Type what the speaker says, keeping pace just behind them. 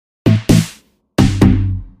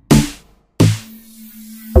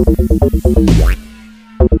Hello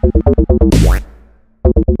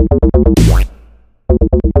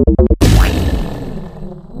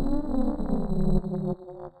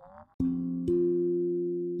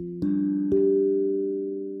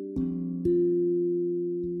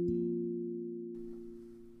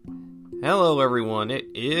everyone, it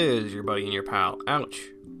is your buddy and your pal, Ouch,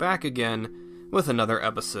 back again with another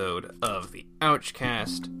episode of the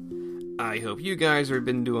Ouchcast. I hope you guys have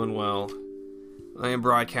been doing well. I am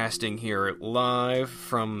broadcasting here live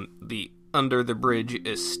from the Under the Bridge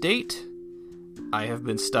estate. I have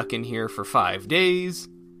been stuck in here for 5 days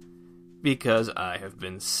because I have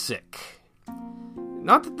been sick.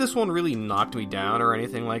 Not that this one really knocked me down or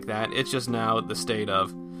anything like that, it's just now the state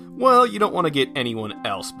of, well, you don't want to get anyone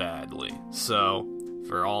else badly, so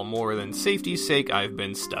for all more than safety's sake, I've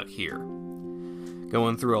been stuck here.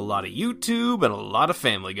 Going through a lot of YouTube and a lot of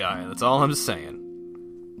Family Guy, that's all I'm saying.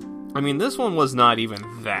 I mean, this one was not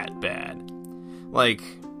even that bad. Like,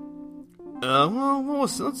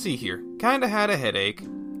 let's see here. Kinda had a headache,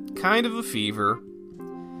 kind of a fever.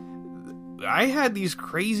 I had these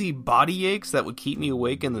crazy body aches that would keep me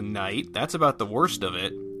awake in the night, that's about the worst of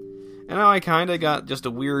it. And now I kinda got just a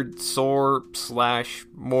weird sore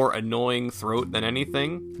 / more annoying throat than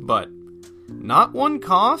anything, but not one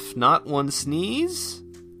cough, not one sneeze,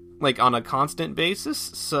 like on a constant basis,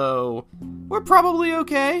 so we're probably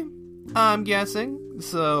okay, I'm guessing.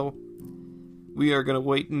 So we are gonna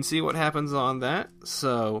wait and see what happens on that,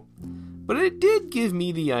 but it did give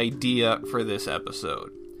me the idea for this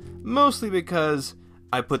episode, mostly because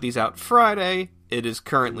I put these out Friday, it is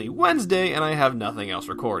currently Wednesday, and I have nothing else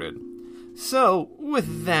recorded. So,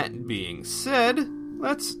 with that being said,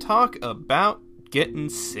 let's talk about getting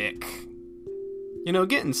sick. You know,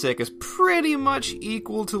 getting sick is pretty much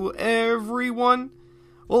equal to everyone.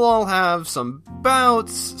 We'll all have some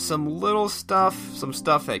bouts, some little stuff, some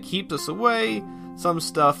stuff that keeps us away, some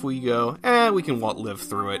stuff we go, we can live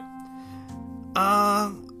through it.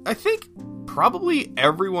 I think probably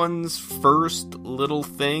everyone's first little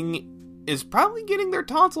thing is probably getting their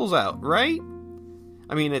tonsils out, right?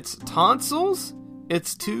 I mean, it's tonsils,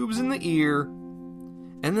 it's tubes in the ear,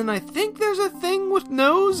 and then I think there's a thing with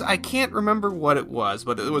nose. I can't remember what it was,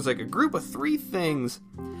 but it was like a group of 3 things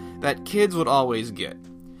that kids would always get.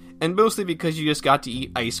 And mostly because you just got to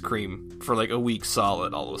eat ice cream for like a week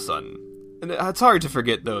solid all of a sudden. And it's hard to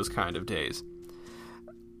forget those kind of days.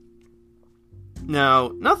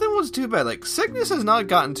 Now, nothing was too bad. Like, sickness has not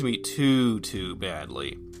gotten to me too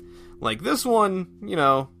badly. Like this one, you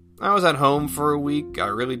know, I was at home for a week, I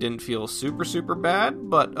really didn't feel super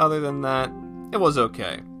bad, but other than that, it was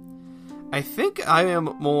okay. I think I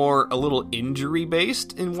am more a little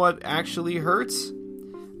injury-based in what actually hurts.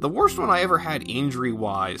 The worst one I ever had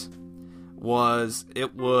injury-wise was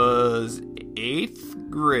 8th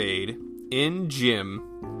grade in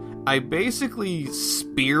gym. I basically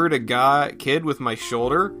speared a kid with my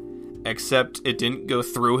shoulder, except it didn't go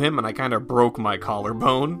through him and I kind of broke my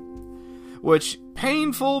collarbone. Which,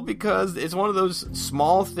 painful because it's one of those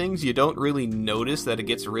small things you don't really notice that it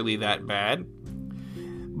gets really that bad.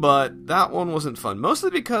 But that one wasn't fun. Mostly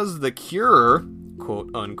because the cure, quote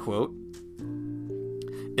unquote,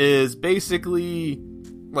 is basically,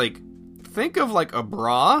 like, think of like a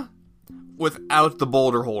bra without the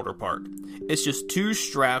boulder holder part. It's just 2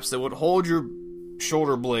 straps that would hold your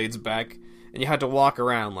shoulder blades back, and you had to walk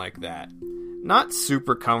around like that. Not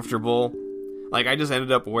super comfortable. Like, I just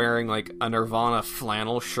ended up wearing, like, a Nirvana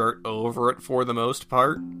flannel shirt over it for the most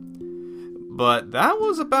part. But that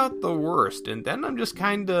was about the worst. And then I'm just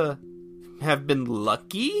kinda have been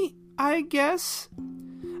lucky, I guess.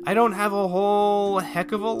 I don't have a whole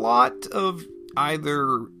heck of a lot of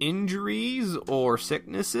either injuries or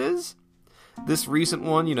sicknesses. This recent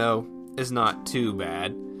one, you know, is not too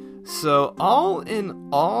bad. So, all in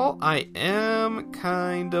all, I am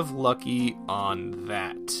kind of lucky on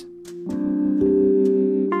that.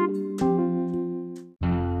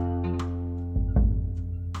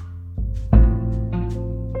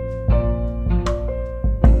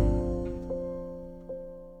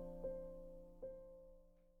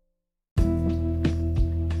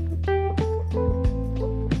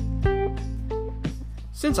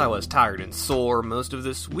 Since I was tired and sore most of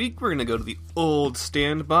this week, we're going to go to the old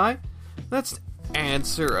standby. Let's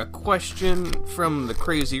answer a question from the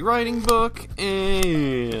Crazy Writing Book,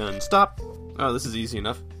 and stop. Oh, this is easy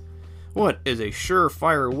enough. What is a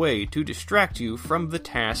surefire way to distract you from the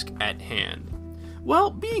task at hand?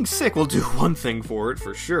 Well, being sick will do one thing for it,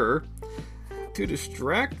 for sure. To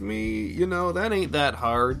distract me, you know, that ain't that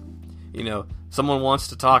hard. You know, someone wants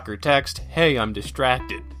to talk or text, hey, I'm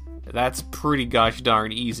distracted. That's pretty gosh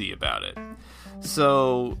darn easy about it.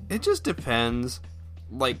 So, it just depends.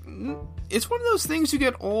 Like, it's one of those things you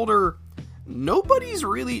get older, nobody's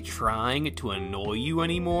really trying to annoy you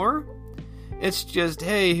anymore. It's just,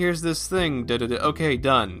 hey, here's this thing, da-da-da, okay,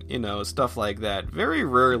 done. You know, stuff like that. Very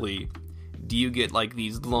rarely do you get, like,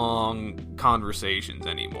 these long conversations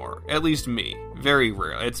anymore. At least me. Very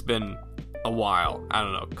rare. It's been a while. I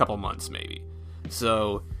don't know, a couple months maybe.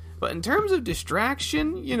 So, but in terms of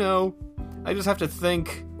distraction, you know, I just have to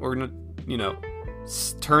think, or, you know,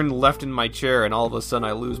 turn left in my chair and all of a sudden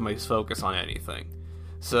I lose my focus on anything.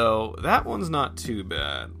 So, that one's not too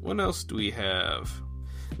bad. What else do we have?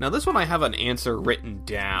 Now, this one I have an answer written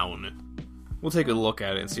down. We'll take a look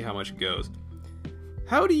at it and see how much it goes.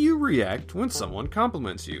 How do you react when someone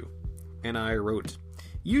compliments you? And I wrote,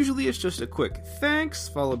 usually it's just a quick thanks,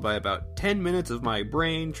 followed by about 10 minutes of my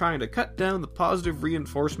brain trying to cut down the positive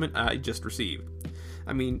reinforcement I just received.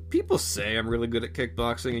 I mean, people say I'm really good at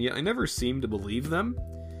kickboxing, and yet I never seem to believe them.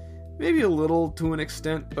 Maybe a little to an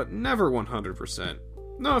extent, but never 100%.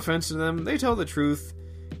 No offense to them, they tell the truth,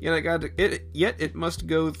 yet it must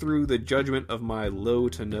go through the judgment of my low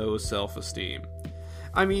to no self-esteem.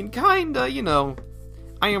 I mean, kinda, you know,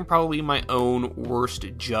 I am probably my own worst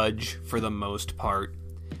judge for the most part.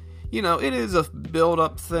 You know, it is a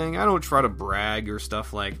build-up thing. I don't try to brag or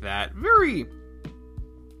stuff like that.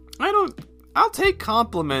 I'll take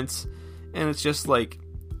compliments, and it's just like,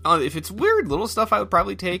 if it's weird little stuff, I would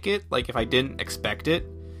probably take it, like if I didn't expect it.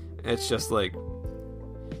 It's just like,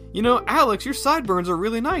 you know, Alex, your sideburns are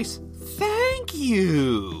really nice. Thank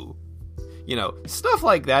you! You know, stuff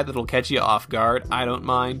like that that'll catch you off guard, I don't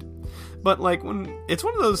mind. But, like, when it's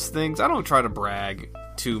one of those things, I don't try to brag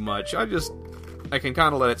too much. I can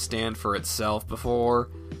kind of let it stand for itself before.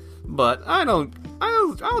 But I'll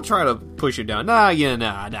try to push it down. Nah,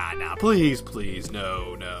 please,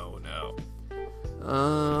 no.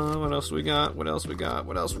 What else we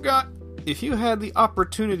got? If you had the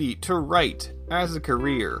opportunity to write as a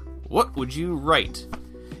career, what would you write?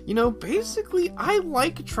 You know, basically, I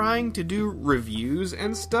like trying to do reviews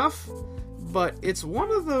and stuff, but it's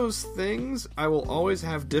one of those things I will always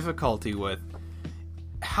have difficulty with.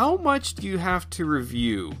 How much do you have to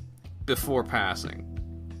review before passing?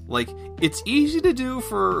 Like, it's easy to do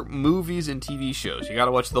for movies and TV shows. You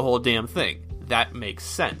gotta watch the whole damn thing. That makes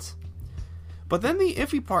sense. But then the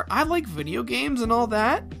iffy part, I like video games and all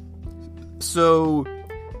that. So,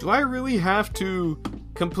 do I really have to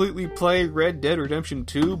completely play Red Dead Redemption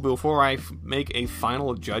 2 before I make a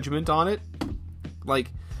final judgment on it?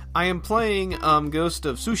 Like, I am playing Ghost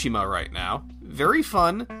of Tsushima right now. Very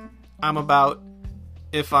fun. I'm about,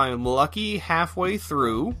 if I'm lucky, halfway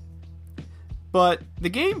through. But the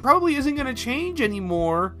game probably isn't going to change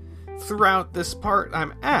anymore throughout this part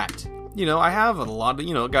I'm at. You know, I have got a lot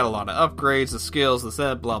of upgrades, the skills, the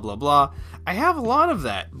set, blah, blah, blah. I have a lot of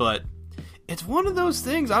that, but it's one of those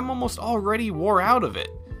things I'm almost already wore out of it.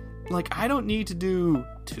 Like, I don't need to do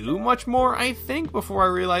too much more, I think, before I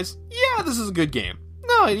realize, yeah, this is a good game.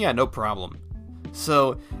 No problem.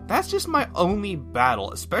 So, that's just my only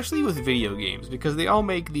battle, especially with video games, because they all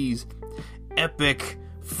make these epic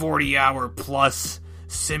 40-hour plus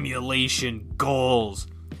simulation goals.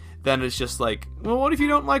 Then it's just like, well, what if you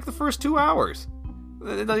don't like the first 2 hours?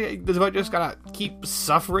 Do I just gotta keep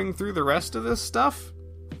suffering through the rest of this stuff?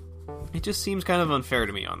 It just seems kind of unfair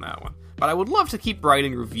to me on that one. But I would love to keep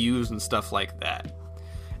writing reviews and stuff like that.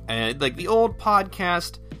 And like the old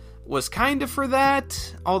podcast was kind of for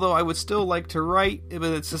that, although I would still like to write, but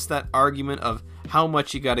it's just that argument of how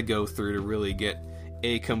much you gotta go through to really get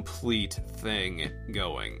a complete thing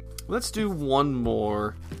going. Let's do one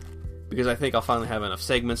more, because I think I'll finally have enough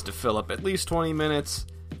segments to fill up at least 20 minutes.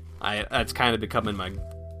 That's kind of becoming my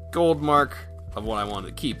gold mark of what I wanted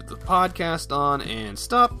to keep the podcast on and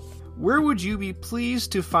stop. Where would you be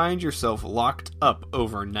pleased to find yourself locked up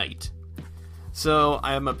overnight? So,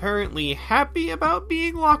 I am apparently happy about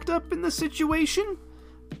being locked up in this situation.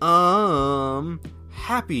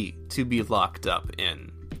 Happy to be locked up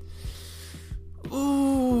in.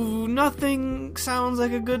 Ooh, nothing sounds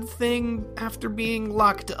like a good thing after being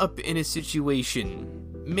locked up in a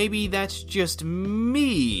situation. Maybe that's just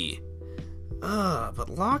me. But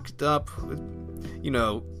locked up, you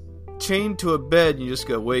know, chained to a bed and you just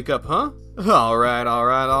go, wake up, huh?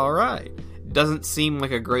 Alright. Doesn't seem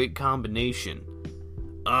like a great combination.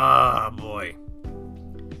 Boy.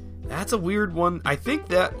 That's a weird one. I think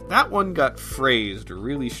that one got phrased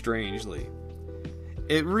really strangely.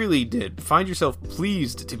 It really did. Find yourself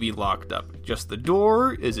pleased to be locked up. Just the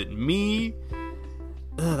door? Is it me?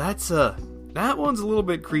 That one's a little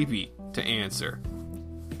bit creepy to answer.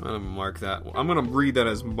 I'm gonna mark that. I'm gonna read that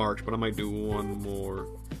as marked, but I might do one more.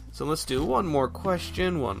 So let's do one more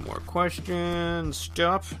question.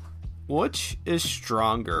 Stop. Which is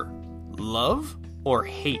stronger, love or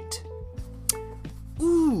hate?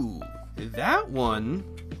 Ooh, that one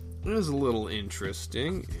is a little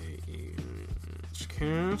interesting.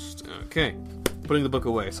 Cast. Okay, putting the book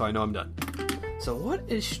away so I know I'm done. So what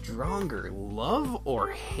is stronger, love or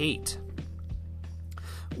hate?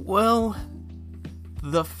 Well,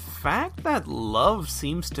 the fact that love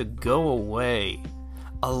seems to go away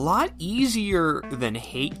a lot easier than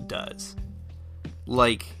hate does.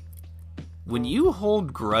 Like, when you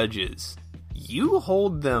hold grudges, you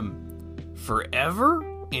hold them forever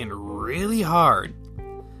and really hard.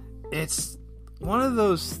 It's one of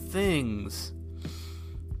those things,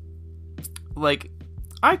 like,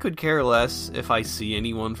 I could care less if I see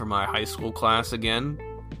anyone from my high school class again.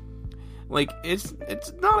 Like, it's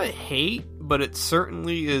not a hate, but it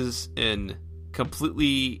certainly is an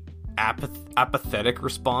completely apathetic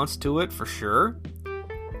response to it, for sure.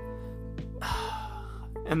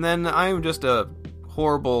 And then I'm just a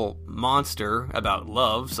horrible monster about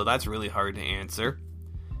love, so that's really hard to answer.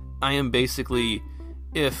 I am basically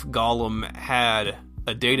if Gollum had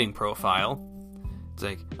a dating profile. It's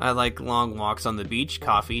like, I like long walks on the beach,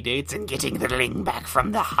 coffee dates, and getting the ring back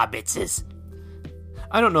from the hobbitses.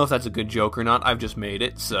 I don't know if that's a good joke or not, I've just made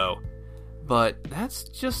it, so... But that's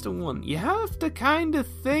just a one. You have to kind of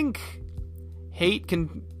think hate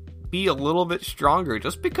can be a little bit stronger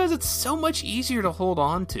just because it's so much easier to hold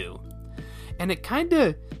on to. And it kind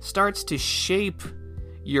of starts to shape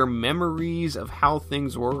your memories of how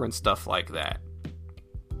things were and stuff like that.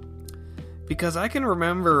 Because I can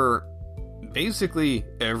remember basically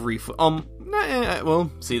every... that's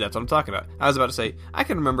what I'm talking about. I was about to say, I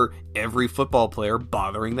can remember every football player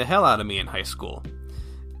bothering the hell out of me in high school.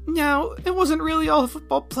 Now, it wasn't really all the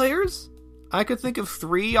football players. I could think of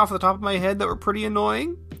 3 off the top of my head that were pretty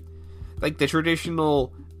annoying. Like the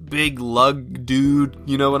traditional big lug dude,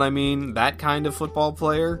 you know what I mean? That kind of football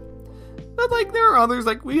player. But like there are others,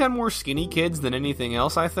 like we had more skinny kids than anything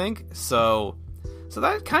else, I think. So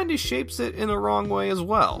that kind of shapes it in a wrong way as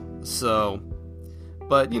well. So,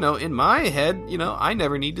 but in my head, I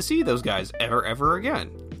never need to see those guys ever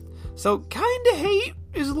again. So kind of hate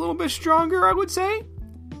is a little bit stronger, I would say.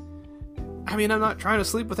 I mean, I'm not trying to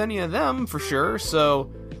sleep with any of them, for sure,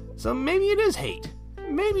 so maybe it is hate.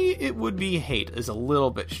 Maybe it would be hate is a little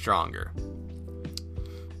bit stronger.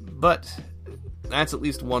 But that's at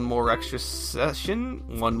least one more extra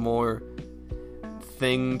session, one more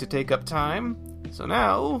thing to take up time. So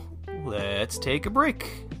now, let's take a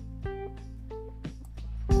break.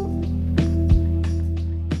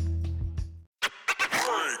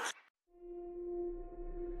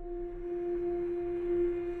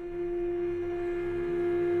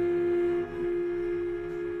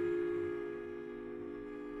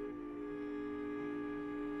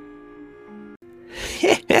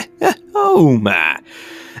 Oh my,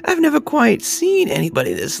 I've never quite seen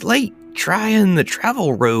anybody this late trying the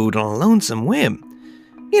travel road on a lonesome whim.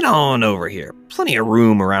 Get on over here, plenty of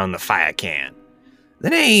room around the fire can. The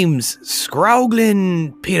name's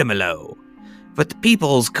Scroglin Petermalo, but the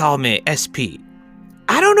peoples call me SP.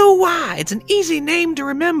 I don't know why, it's an easy name to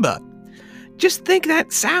remember. Just think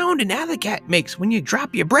that sound an alley-cat makes when you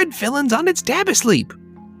drop your bread fillings on its dab asleep.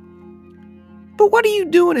 But what are you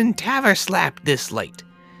doing in Taverslap this late?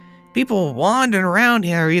 People wandering around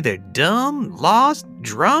here are either dumb, lost,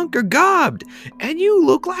 drunk, or gobbed, and you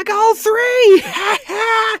look like all 3!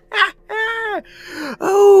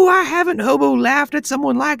 Oh, I haven't hobo laughed at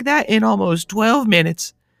someone like that in almost 12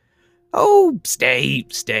 minutes. Oh, stay.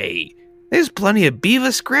 There's plenty of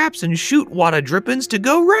beaver scraps and shoot water drippings to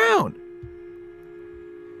go round.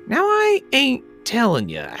 Now, I ain't telling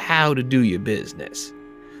you how to do your business,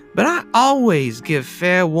 but I always give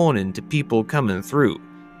fair warning to people coming through,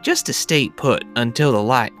 just to stay put until the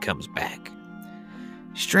light comes back.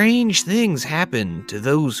 Strange things happen to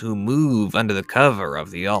those who move under the cover of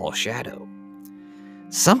the All-Shadow.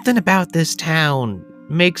 Something about this town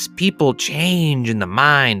makes people change in the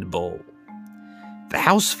Mind Bowl. The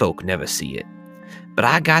housefolk never see it, but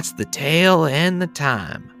I gots the tale and the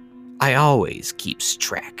time. I always keeps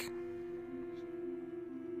track.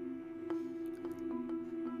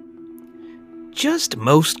 Just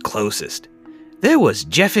most closest, there was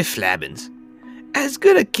Jeffy Flabbins. As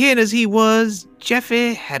good a kid as he was,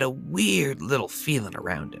 Jeffy had a weird little feeling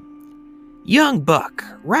around him. Young buck,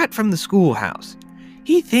 right from the schoolhouse.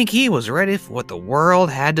 He'd think he was ready for what the world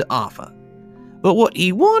had to offer. But what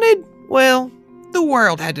he wanted, well, the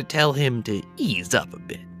world had to tell him to ease up a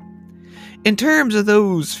bit. In terms of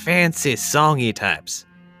those fancy songy types,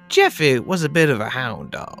 Jeffy was a bit of a hound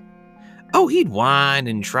dog. Oh, he'd whine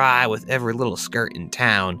and try with every little skirt in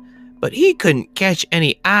town, but he couldn't catch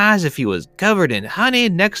any eyes if he was covered in honey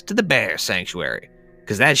next to the bear sanctuary,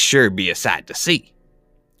 'cause that'd sure be a sight to see.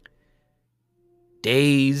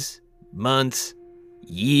 Days, months,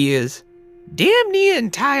 years, damn near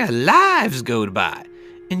entire lives goed by,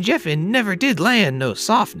 and Jeffy never did land no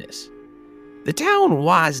softness. The town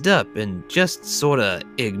wised up and just sorta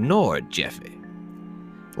ignored Jeffy.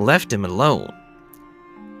 Left him alone.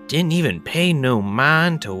 Didn't even pay no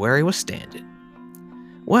mind to where he was standing.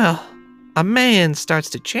 Well, a man starts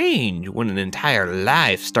to change when an entire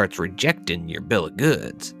life starts rejecting your bill of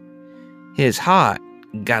goods. His heart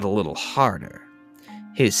got a little harder.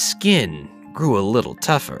 His skin grew a little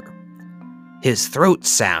tougher. His throat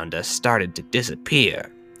sounder started to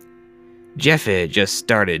disappear. Jeffy just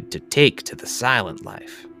started to take to the silent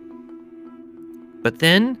life. But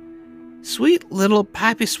then, sweet little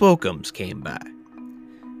Pipey Swokums came by.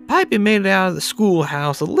 Pipey made it out of the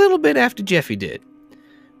schoolhouse a little bit after Jeffy did.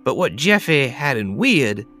 But what Jeffy had in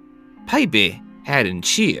weird, Pipey had in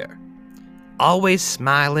cheer. Always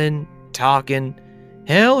smiling, talking.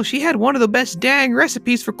 Hell, she had one of the best dang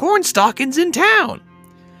recipes for corn stalkings in town.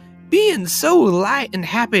 Being so light and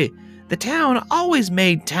happy, the town always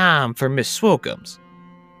made time for Miss Swokums.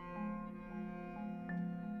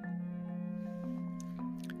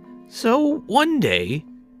 So one day,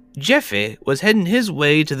 Jeffy was heading his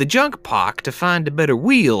way to the junk park to find a better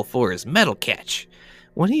wheel for his metal catch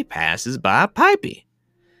when he passes by Pipey.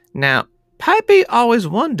 Now, Pipey always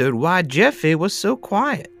wondered why Jeffy was so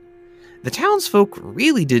quiet. The townsfolk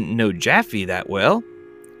really didn't know Jeffy that well.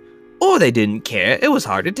 Or they didn't care, it was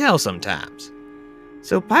hard to tell sometimes.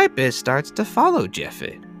 So Pipey starts to follow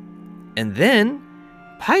Jeffy. And then,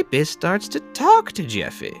 Pipey starts to talk to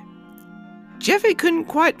Jeffy. Jeffy couldn't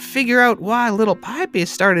quite figure out why little Pipey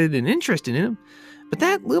started an interest in him, but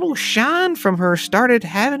that little shine from her started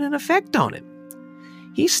having an effect on him.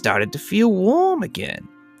 He started to feel warm again.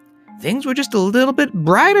 Things were just a little bit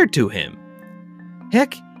brighter to him.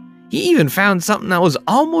 Heck, he even found something that was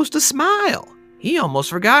almost a smile. He almost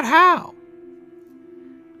forgot how.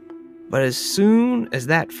 But as soon as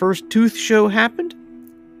that first tooth show happened,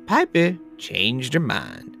 Pipey changed her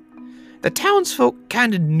mind. The townsfolk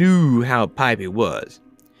kinda knew how Pipey was.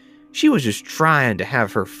 She was just trying to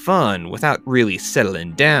have her fun without really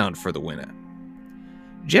settling down for the winter.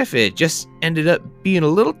 Jeffy just ended up being a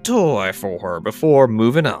little toy for her before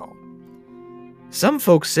moving on. Some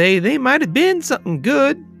folks say they might have been something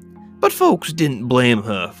good, but folks didn't blame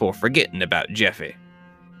her for forgetting about Jeffy.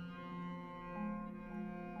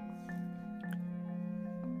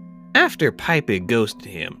 After Pipey ghosted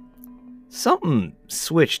him, something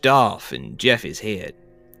switched off in Jeffy's head.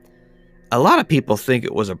 A lot of people think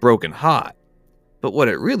it was a broken heart, but what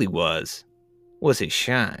it really was his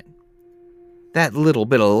shine. That little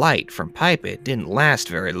bit of light from Pipey didn't last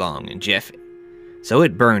very long in Jeffy, so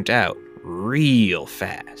it burnt out real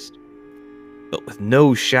fast. But with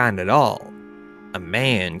no shine at all, a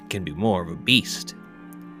man can be more of a beast.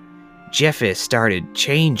 Jeffy started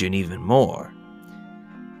changing even more.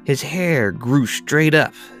 His hair grew straight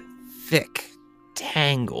up, thick,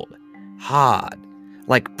 tangled, hard,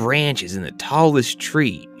 like branches in the tallest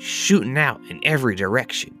tree shooting out in every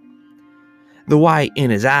direction. The white in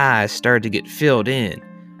his eyes started to get filled in,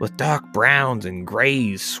 with dark browns and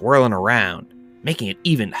grays swirling around, making it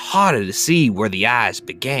even harder to see where the eyes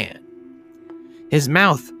began. His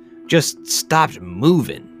mouth just stopped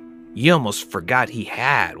moving. You almost forgot he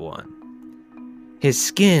had one. His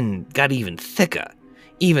skin got even thicker,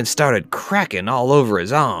 even started cracking all over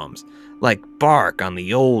his arms, like bark on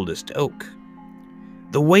the oldest oak.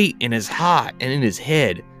 The weight in his heart and in his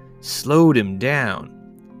head slowed him down.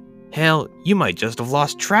 Hell, you might just have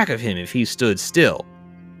lost track of him if he stood still.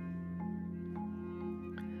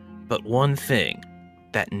 But one thing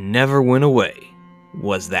that never went away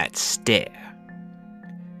was that stare.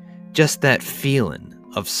 Just that feeling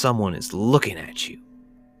of someone is looking at you,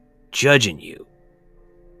 judging you,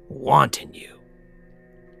 wanting you.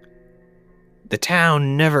 The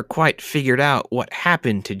town never quite figured out what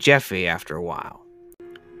happened to Jeffy after a while.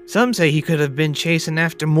 Some say he could have been chasing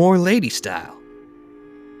after more lady style.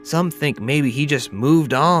 Some think maybe he just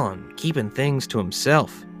moved on, keeping things to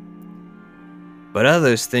himself. But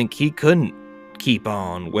others think he couldn't keep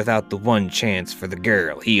on without the one chance for the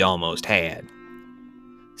girl he almost had.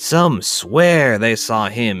 Some swear they saw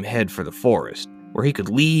him head for the forest, where he could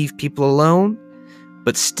leave people alone,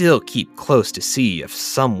 but still keep close to see if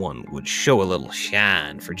someone would show a little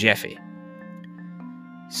shine for Jeffy.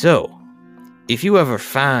 So, if you ever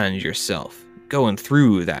find yourself going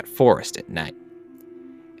through that forest at night,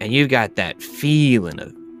 and you've got that feeling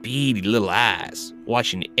of beady little eyes,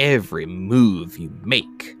 watching every move you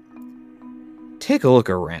make. Take a look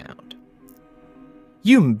around.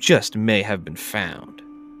 You just may have been found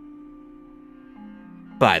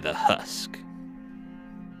by the husk.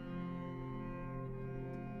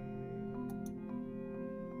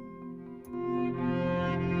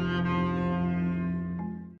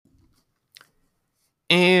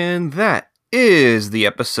 And that is the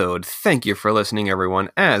episode. Thank you for listening, everyone.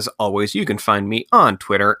 As always, you can find me on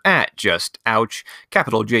Twitter at JustOuch,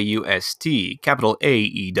 capital JUST, capital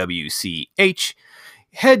AEWCH.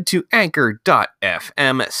 Head to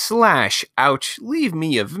anchor.fm/ouch. Leave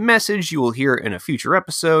me a message you will hear in a future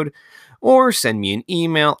episode, or send me an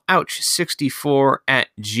email,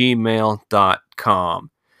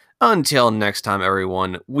 ouch64@gmail.com. Until next time,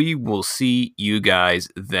 everyone, we will see you guys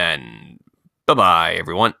then. Bye-bye,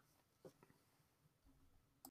 everyone.